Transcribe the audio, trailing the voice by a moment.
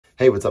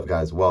Hey, what's up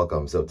guys?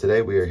 Welcome. So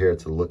today we are here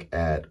to look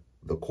at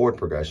the chord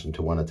progression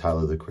to one of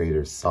Tyler, the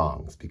Creator's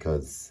songs,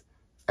 because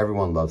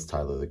everyone loves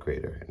Tyler, the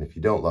Creator. And if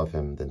you don't love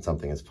him, then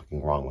something is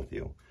fucking wrong with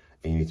you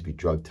and you need to be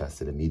drug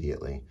tested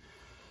immediately.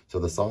 So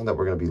the song that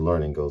we're going to be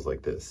learning goes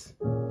like this.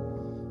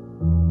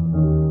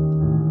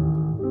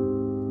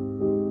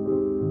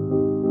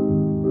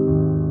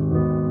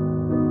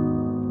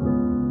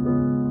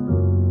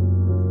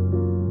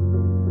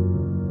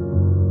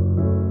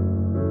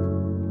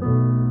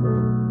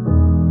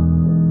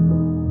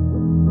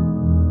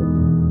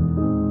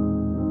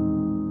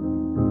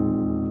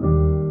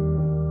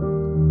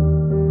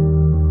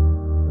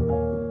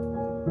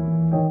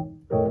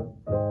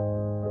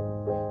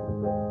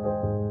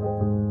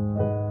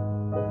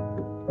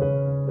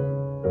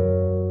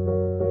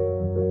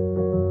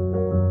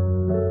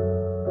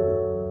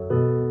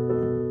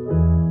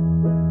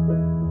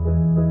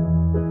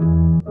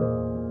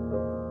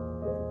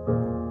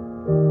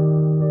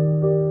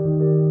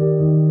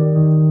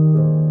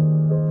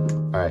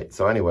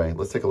 So anyway,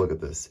 let's take a look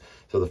at this.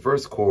 So the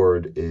first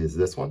chord is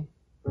this one.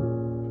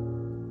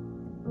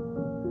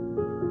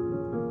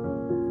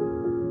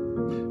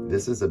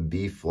 This is a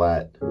B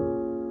flat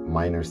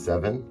minor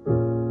 7.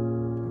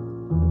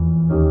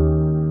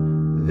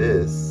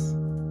 This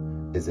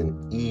is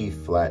an E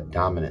flat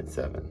dominant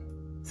 7,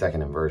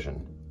 second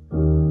inversion.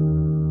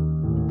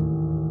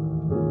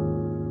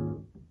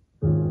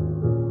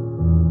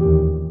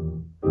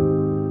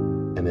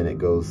 And then it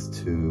goes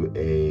to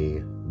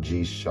a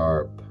G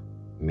sharp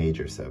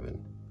major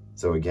 7.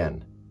 So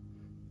again,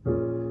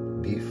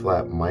 B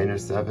flat minor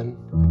 7,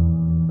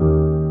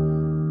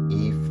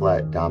 E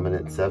flat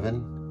dominant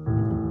 7,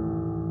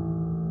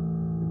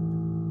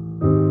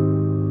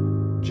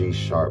 G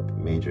sharp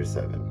major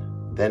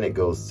 7. Then it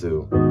goes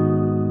to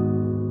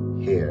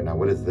here. Now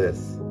what is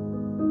this?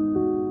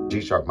 G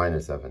sharp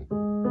minor 7.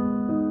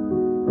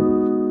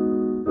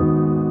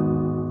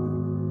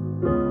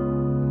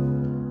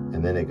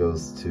 And then it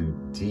goes to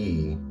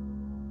D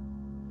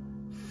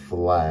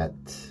flat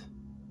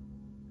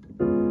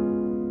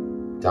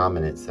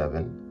dominant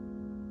 7,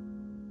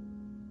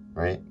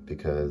 right?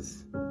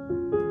 Because,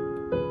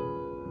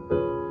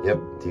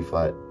 yep, D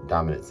flat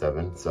dominant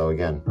 7. So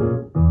again,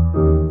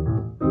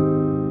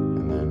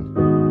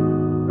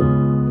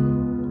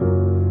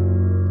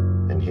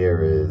 and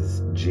here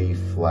is G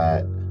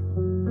flat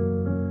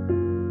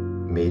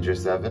major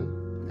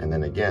 7, and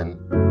then again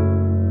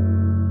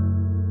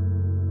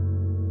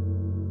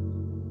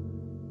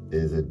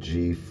is a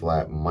G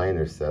flat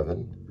minor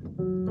 7,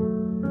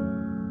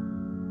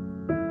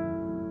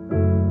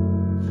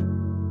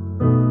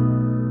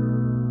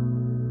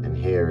 and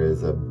here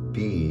is a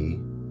B,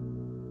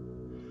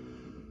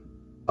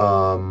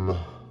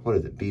 what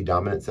is it, B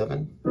dominant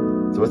 7?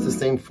 So it's the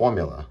same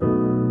formula.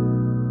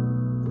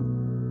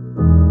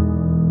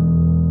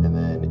 And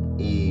then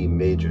E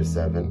major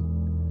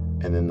 7,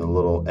 and then the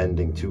little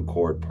ending 2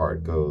 chord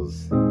part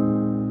goes.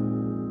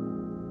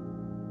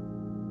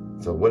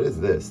 So what is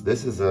this?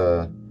 This is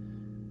a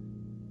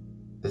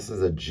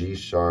G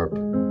sharp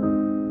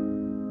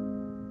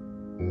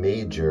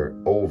major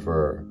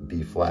over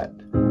B flat,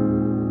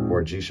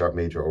 or G sharp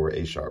major over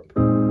A sharp.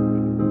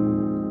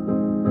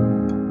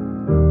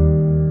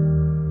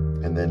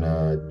 And then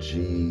a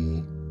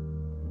G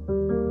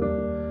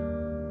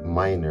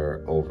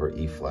minor over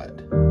E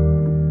flat.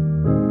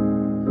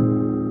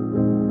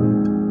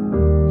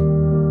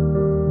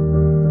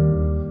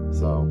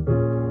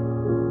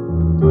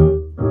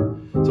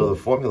 So the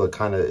formula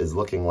kind of is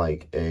looking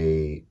like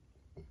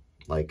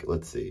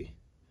let's see,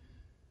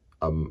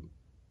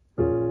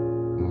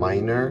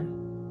 minor,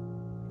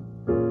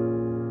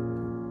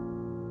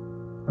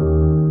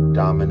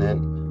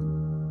 dominant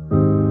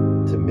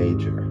to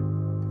major,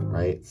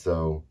 right?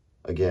 So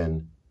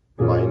again,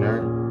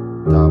 minor,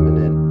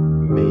 dominant,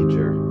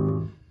 major.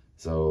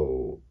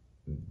 So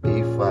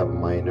B flat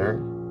minor,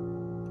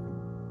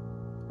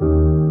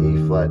 E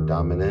flat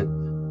dominant,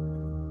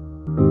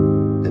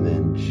 and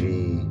then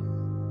G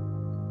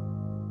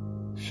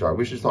sharp.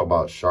 We should talk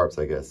about sharps,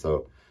 I guess.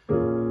 So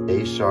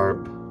A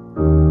sharp,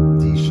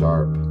 D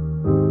sharp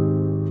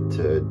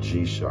to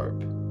G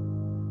sharp.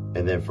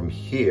 And then from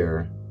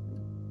here,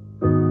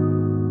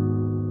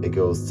 it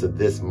goes to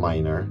this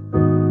minor.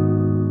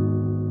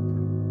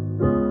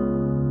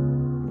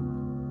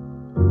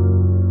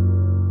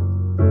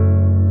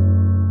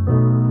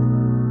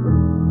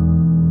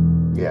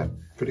 Yeah,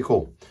 pretty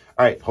cool.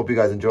 All right, hope you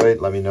guys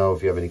enjoyed. Let me know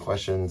if you have any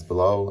questions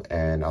below,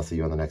 and I'll see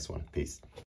you on the next one. Peace.